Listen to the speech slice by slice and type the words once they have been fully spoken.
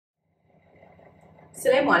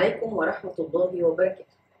السلام عليكم ورحمة الله وبركاته.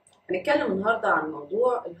 هنتكلم النهاردة عن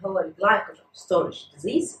موضوع اللي هو الجلايكوجين ستورج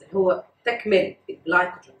ديزيز، اللي هو تكملة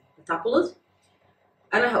الجلايكوجين ميتابوليزم.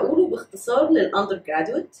 أنا هقوله باختصار للأندر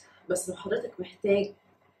جرادويت، بس لو حضرتك محتاج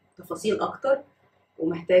تفاصيل أكتر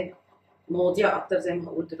ومحتاج مواضيع أكتر زي ما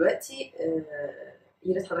هقول دلوقتي،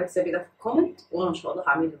 يا ريت حضرتك تسيبي ده في الكومنت، وأنا إن شاء الله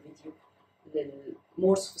هعمل له فيديو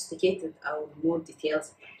للمور سوفيستيكيتد أو المور ديتيلز.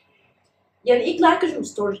 يعني ايه glycogen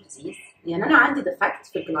storage disease؟ يعني انا عندي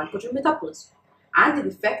defect في glycogen metabolism.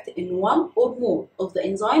 عندي defect in one or more of the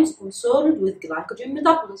enzymes concerned with glycogen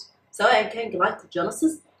metabolism، سواء كان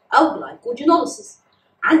glycogenesis او glycogenolysis.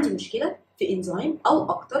 عندي مشكله في انزيم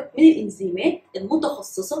او اكتر من الانزيمات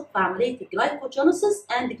المتخصصه في عمليه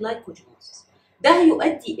glycogenesis and glycogenolysis. ده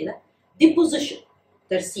هيؤدي الى deposition،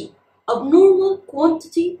 ترسيب abnormal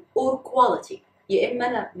quantity or quality. يا اما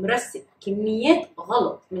انا مرسب كميات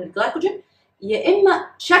غلط من الجلايكوجين، يا اما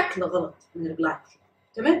شكل غلط من الجلايكوجين.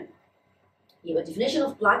 تمام؟ يبقى definition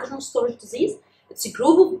of glycogen storage disease، it's a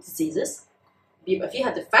group of diseases بيبقى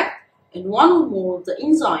فيها defect in one or more of the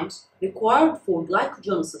enzymes required for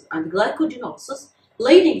glycogenesis and glycogenolysis,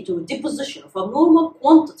 leading to deposition of abnormal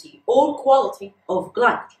quantity or quality of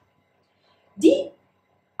glycogen. دي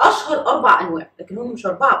اشهر 4 انواع، لكن هم مش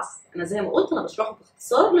 4 بس. انا زي ما قلت انا بشرحه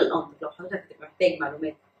باختصار للامر. لو حضرتك محتاج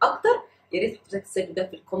معلومات اكتر يا ريت حضرتك تسيب ده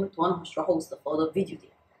في الكومنت وانا هشرحه باستفاضه في فيديو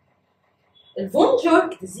تاني. الفون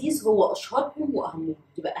جيرك ديزيز هو اشهرهم واهمهم،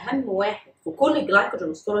 يبقى اهم واحد في كل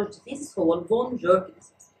جلايكوجين ستورج ديزيز هو الفون جيرك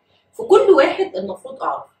ديزيز. في كل واحد المفروض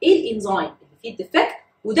اعرف ايه الانزيم اللي فيه الديفكت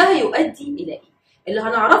وده هيؤدي الى ايه. اللي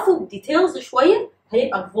هنعرفه بديتيلز شويه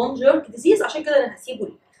هيبقى الفون جيرك ديزيز، عشان كده انا هسيبه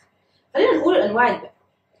للاخر. خلينا نقول الانواع الباقيه.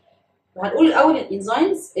 هنقول الاول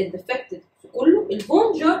الانزيمز الديفكتد في كله.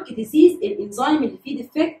 الفون جيرك ديزيز الانزيم اللي فيه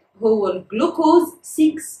ديفكت هو الجلوكوز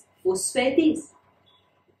 6 فوسفاتيز.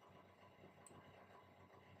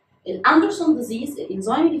 الاندرسون ديزيز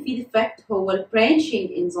الانزيم اللي فيه ديفكت هو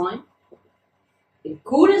البرانشنج انزيم.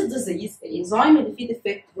 الكوريز ديزيز الانزيم اللي فيه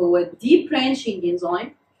ديفكت هو الدي برانشنج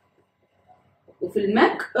انزيم. وفي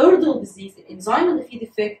الماك اردل ديزيز الانزيم اللي فيه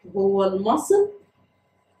ديفكت هو الماسل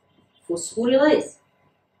فوسفوريليز.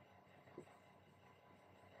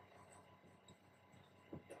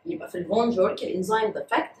 يبقى في الفون جيرك الانزيم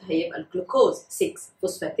ديفكت هيبقى الجلوكوز 6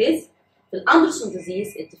 فوسفاتيز. في الاندرسون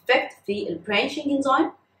ديزيز الديفكت في البرانشنج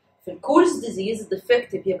انزيم. في الكورز ديزيز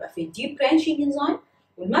الديفكت بيبقى في الدي برانشنج انزيم.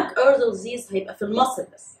 والماك اردل ديزيز هيبقى في المصل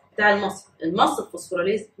بس، بتاع المصل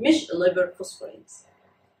فوسفوريليز مش الليفر فوسفوريليز.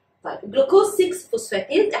 طيب الجلوكوز 6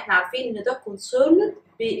 فوسفاتيز احنا عارفين ان ده كونسيرند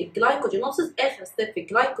بالجلايكوجينوسيس، اخر ستيب في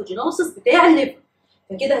الجلايكوجينوسيس بتاع الليفر.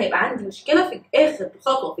 فكده هيبقى عندي مشكله في اخر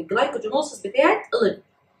خطوه في الجلايكوجينوسيس بتاعه الليفر.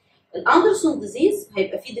 الاندرسون ديزيز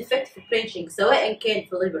هيبقى فيه ديفكت في البرانشنج سواء كان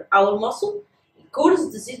في الليفر او المصل. الكورز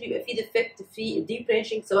ديزيز بيبقى فيه ديفكت في الدي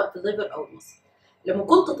برانشنج سواء في الليفر او المصل. لما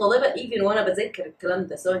كنت طالبه ايفن وانا بذاكر الكلام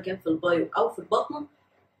ده سواء كان في البايو او في البطنه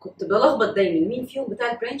كنت بلخبط دايما مين فيهم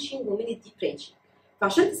بتاع البرانشنج ومين الدي برانشنج.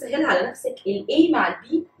 فعشان تسهلها على نفسك الاي مع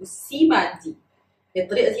البي والسي مع الدي. هي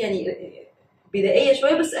الطريقه دي يعني بدائيه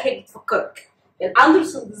شويه بس اهي بتفكرك.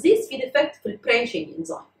 الاندرسون ديزيز فيه ديفكت في البرانشنج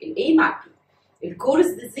انزيم الاي مع البي. الكورس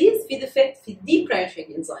ديزيز في ديفكت في الدي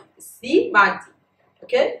برانشنج انزيم السي مع الدي.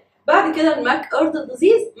 اوكي؟ بعد كده الماك اردل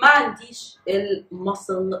ديزيز ما عنديش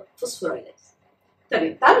المصل فوسفوريليز.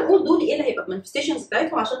 تمام، تعالوا نقول دول ايه اللي هيبقى المانيفستيشنز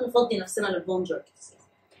بتاعتهم عشان نفضي نفسنا للفون جيرك ديزيز.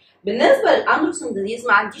 بالنسبه للاندرسون ديزيز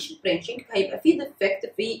ما عنديش البرانشنج، فهيبقى في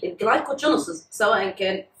ديفكت في الجلايكوجينوسيس سواء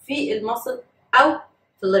كان في المصل او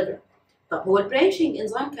في الليفر. طب هو البرانشنج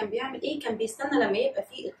انزيم كان بيعمل ايه؟ كان بيستنى لما يبقى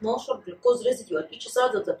في 12 جلوكوز ريزيديو at each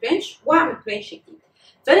side of the branch واعمل برانش جديد.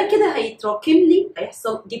 فانا كده هيتراكم لي،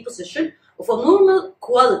 هيحصل deposition of a normal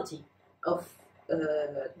quality of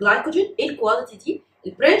glycogen. ايه الكواليتي دي؟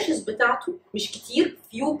 البرانشز بتاعته مش كتير،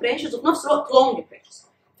 few برانشز، وفي نفس الوقت long برانشز.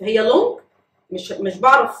 فهي long مش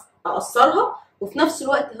بعرف اقصرها، وفي نفس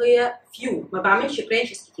الوقت هي few ما بعملش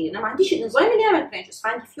برانشز كتير. انا ما عنديش الانزيم اللي يعمل برانشز،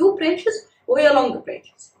 فعندي few برانشز وهي long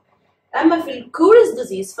برانشز. اما في الكوريز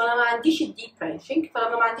ديزيز فانا ما عنديش الدي برانشنج،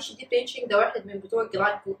 فلما ما عنديش الدي برانشنج ده واحد من بتوع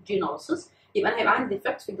الجلايكوجينوسيس، يبقى انا هيبقى عندي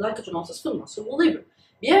ديفكت في الجلايكوجينوسيس في المصل والليفر.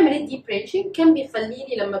 بيعمل ايه الدي برانشنج؟ كان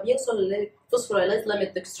بيخليني لما بيوصل للفوسفوريليز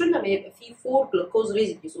ليميت ديكسترين لما يبقى فيه 4 جلوكوز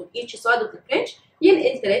ريزيديوز on each side of the branch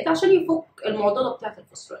ينقل 3 عشان يفك المعضله بتاعت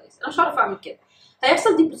الفوسفوريليز. انا مش هعرف اعمل كده.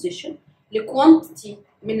 هيحصل ديبوزيشن لكوانتيتي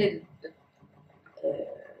من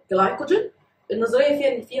الجلايكوجين. النظريه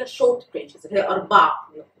فيها ان فيها شورت برانشز اللي هي 4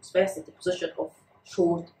 فيحصل ديبوزيشن اوف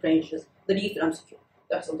شورت برانشز. ده بيجي في الام سي كيو.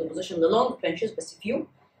 ده يحصل ديبوزيشن للونج برانشز بس فيو،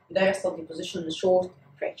 ده يحصل ديبوزيشن لشورت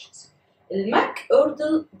برانشز. الماك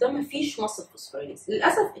اردل ده مفيش مصل فوسفوريليز.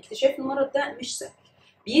 للاسف اكتشاف المرض ده مش سهل.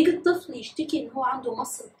 بيجي الطفل يشتكي ان هو عنده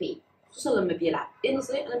ماسل بين خصوصا لما بيلعب. ايه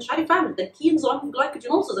النظريه؟ انا مش عارف اعمل ده كي نظام في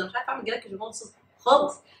جلايكوجينوسيس، انا مش عارف اعمل جلايكوجينوسيس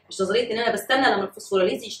خالص. مش نظريه ان انا بستنى لما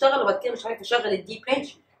الفوسفوريليز يشتغل وبعد كده مش عارف اشغل الدي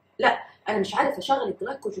برانش، لا انا مش عارف اشغل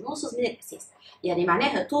الجلايكوجينوسيس من الاساس. يعني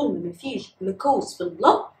معناها طول ما مفيش جلوكوز في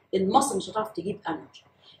البلد المصل مش هتعرف تجيب انرجي.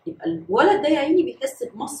 يبقى الولد ده يا عيني بيحس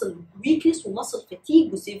بمصل ويكنس ومصل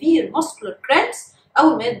فاتيج وسيفير ماسكولار كرامبس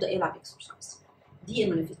اول ما يبدا يلعب اكسرسايز. دي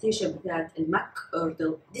المانيفستيشن بتاعت الماك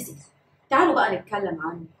اردل ديزيز. تعالوا بقى نتكلم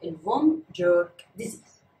عن الفون جيرك ديزيز.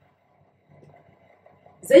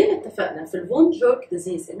 زي ما اتفقنا في الفون جيرك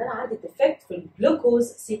ديزيز ان انا عندي ديفكت في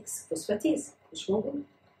الجلوكوز 6 فوسفاتيز مش موجود.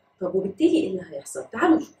 طب وبالتالي ايه اللي هيحصل؟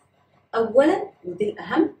 تعالوا نشوف. اولا ودي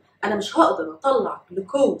الاهم، انا مش هقدر اطلع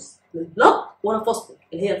جلوكوز للبلد وانا فاستنج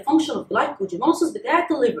اللي هي الفانكشن اوف جلايكوجينوسيس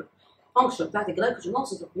بتاعت الليفر. الفانكشن بتاعت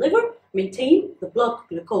الجلايكوجينوسيس اوف الليفر maintain the blood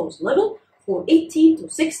glucose level for 18 to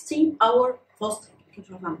 16 hour fasting.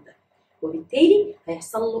 مش عارف اعمل ده. وبالتالي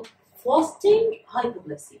هيحصل له fasting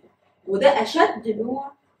hypoglycemia، وده اشد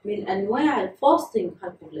نوع من انواع الفاستنج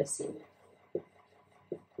hypoglycemia.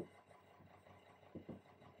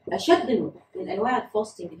 اشد نوع من انواع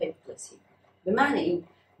الفاستنج hypoglycemia. بمعنى ايه؟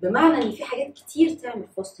 بمعنى ان في حاجات كتير تعمل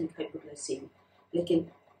فاستنج hypoglycemia، لكن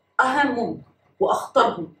اهمهم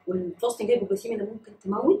واخطرهم والفاستنج hypoglycemia اللي ممكن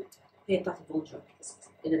تموت هي بتاعت الفون جيرك ديزيز.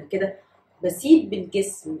 لان كده بسيب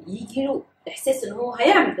بالجسم يجي له احساس ان هو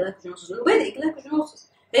هيعمل جلايكوجينوسيس، لانه بادئ جلايكوجينوسيس،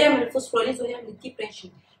 هيعمل الفوسفوريليز وهيعمل الديبريشن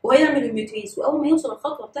وهيعمل الميوتيز، واول ما يوصل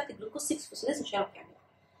الخطوه بتاعت الجلوكوز 6 فوسفوريليز مش هيعرف يعملها.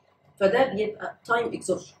 فده بيبقى تايم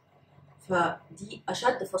اكزورشن، فدي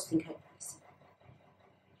اشد فاستنج hypoglycemia.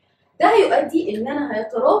 ده هيؤدي ان انا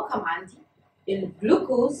هيتراكم عندي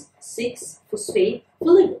الجلوكوز 6 فوسفات في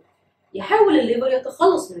الليفر، يحاول الليفر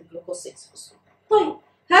يتخلص من الجلوكوز 6 فوسفات. طيب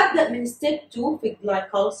هبدا من ستيب 2 في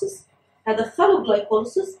الجلايكوليسيس، هدخله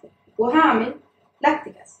جلايكوليسيس وهعمل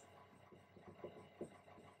لاكتيك اسيد.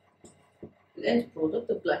 الاند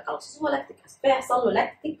برودكت اوف جلايكوليسيس هو لاكتيك اسيد، فيحصل له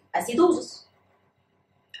لاكتيك اسيدوزس.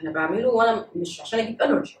 انا بعمله وانا مش عشان اجيب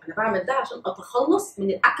انرجي، انا بعمل ده عشان اتخلص من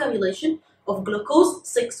الاكيوميليشن اوف جلوكوز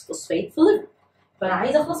 6 فوسفات في الليفر، فانا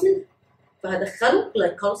عايز اخلص منه. فهدخله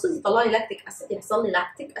جلايكوليسيس يطلع لي لاكتيك اسيد، يحصل لي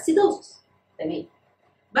لاكتيك اسيدوزس. تمام.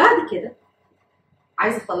 بعد كده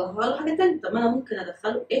عايز اطلعها له حاجه ثانيه، طب ما انا ممكن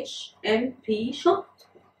ادخله HMP شنط.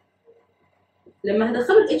 لما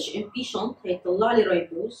هدخله HMP شنط هيطلع لي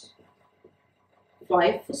رايبوز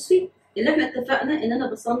 5 فوسفيت اللي احنا اتفقنا ان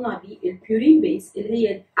انا بصنع بيه البيورين بيس اللي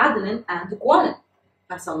هي ادرينال اند جوانين،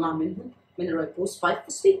 هصنع منهم من الرايبوز 5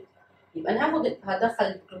 فوسفيت. يبقى انا هدخل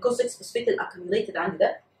الجلوكوز 6 فوسفيت الاكيوميليتد عندي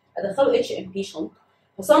ده، ادخله HMP شنط،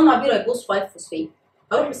 هصنع بيه رايبوز 5 فوسفيت،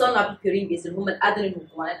 هروح مصنع بالبيورين بيز اللي هم الادرينال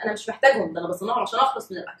والجوانين، انا مش محتاجهم، ده انا بصنعهم عشان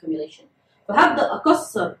اخلص من الاكيوميليشن. فهبدا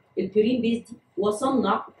اكسر البيورين بيز دي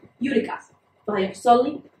واصنع يوريك اسيد، فهيحصل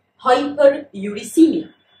لي هايبر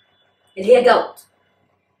يوريسيميا اللي هي جلط.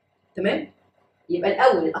 تمام؟ يبقى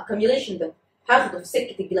الاول الاكيوميليشن ده هاخده في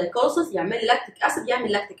سكه الجلايكوليسيس يعمل لي لاكتيك اسيد،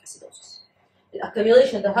 يعمل لاكتيك اسيدوسس.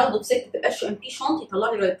 الاكيوميليشن ده هاخده في سكه الاتش ام بي شنط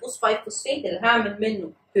يطلع لي رايبوز 5 فوسفيت اللي هعمل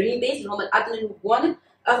منه بيورين بيز اللي هم الادرينال والجوانين،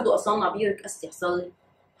 اخده اصنع بيه يوريك اسيد يحصل لي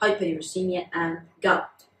هايبريوريسيميا اند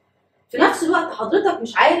جلط. في نفس الوقت حضرتك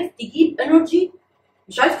مش عارف تجيب انرجي،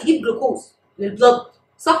 مش عارف تجيب جلوكوز للبلد،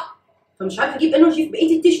 صح؟ فمش عارف اجيب انرجي في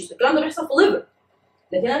بقيه التيشوز، الكلام ده بيحصل في الليفر.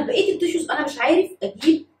 لكن انا في بقيه التيشوز انا مش عارف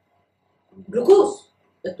اجيب جلوكوز،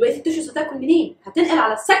 بقيه التيشوز هتاكل منين؟ هتنقل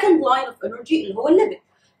على السكند لاين اوف انرجي اللي هو الليبيد،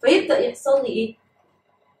 فيبدا يحصل لي ايه؟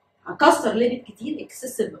 هكسر ليبيد كتير،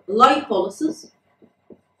 اكسسيف لايبوليسيس،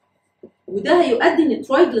 وده هيؤدي ان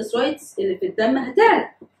الترايجليسرايدز اللي في الدم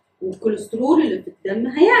هتعلى والكوليسترول اللي في الدم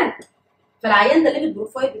هيعلى، فالعيان ده الليبيد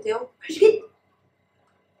بروفايل بتاعه وحش جدا،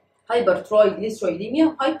 هايبر ترايجليسرايديميا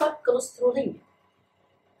وهايبر كوليستروليميا.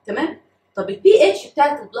 تمام؟ طب البي اتش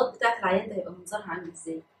بتاعت البلاد بتاعت العيان ده هيبقى منظرها عامل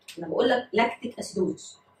ازاي؟ انا بقول لك لاكتيك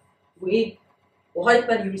اسيدوز وايه؟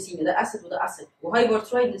 وهايبر يوريسيميا، ده اسيد وده اسيد، وهايبر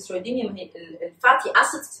ترايجليسرايديميا، ما هي الفاتي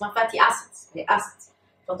اسيدز اسمها فاتي اسيدز، هي اسيدز،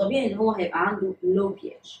 فطبيعي ان هو هيبقى عنده لو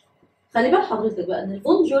بي اتش. خلي بال حضرتك بقى ان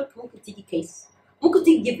الفون جيرك ممكن تيجي كيس، ممكن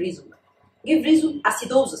تيجي جيف ريزون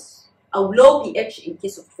اسيدوزس او لو بي اتش ان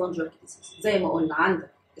كيس اوف فون جيرك ديزيز. زي ما قلنا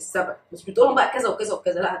عندك السبب، مش بتقولهم بقى كذا وكذا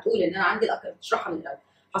وكذا، لا هتقول ان انا عندي تشرحها من الاول.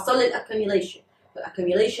 حصل لي الاكيوميليشن،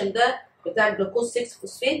 فالاكيوميليشن ده بتاع الجلوكوز 6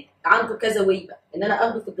 فوسفات عنده كذا واي بقى، ان انا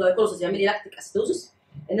اخده في الجلايكوليسيس يعمل لي لاكتيك اسيدوزس،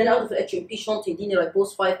 ان انا اخده في الاتش ام بي شنط يديني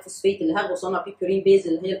رايبوز 5 فوسفات اللي هاخده واصنع بيه بيورين بيز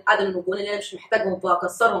اللي هي الادرينال والجوانين اللي انا مش محتاجهم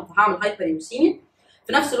فهكسرهم فهعمل هايبر يوريسيميا.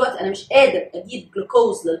 في نفس الوقت انا مش قادر اجيب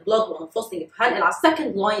جلوكوز للبلاد وانا فاستنج، فهنقل على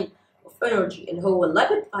السكند لاين اوف انرجي اللي هو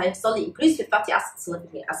الليبيد، فهيحصل لي انكريز في الفاتي اسيدز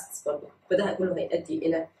اللي هي اسيدز برضه، فده كله هيؤدي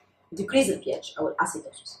الى decrease البي اتش او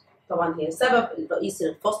الاسيدوزس. طبعا هي السبب الرئيسي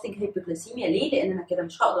للفاستنج هايبوغليسيميا. ليه؟ لان انا كده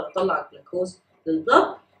مش هقدر اطلع الجلوكوز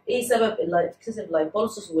للبلد. ايه سبب الاكسسيف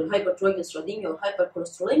لايبوليسيس والهايبرتروجليسيريديميا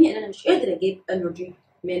والهايبركوليستروليميا؟ ان انا مش قادر اجيب انرجي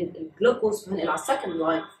من الجلوكوز، فهنقل على السكند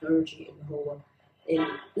لاين اوف انرجي اللي هو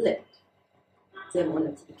الليبيد. زي ما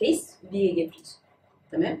قلنا في كيس بيجيب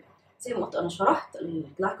تمام. زي ما قلت انا شرحت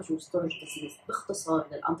الجلايكوجين ستورج ديزيز باختصار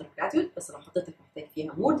للاندر جراديويت، بس لو حضرتك محتاج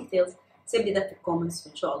فيها مور ديتيلز سيب لي ده في الكومنتس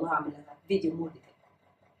وان شاء الله هعمل لها فيديو مور ديتيل.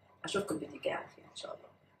 اشوفكم الفيديو الجاي على خير ان شاء الله.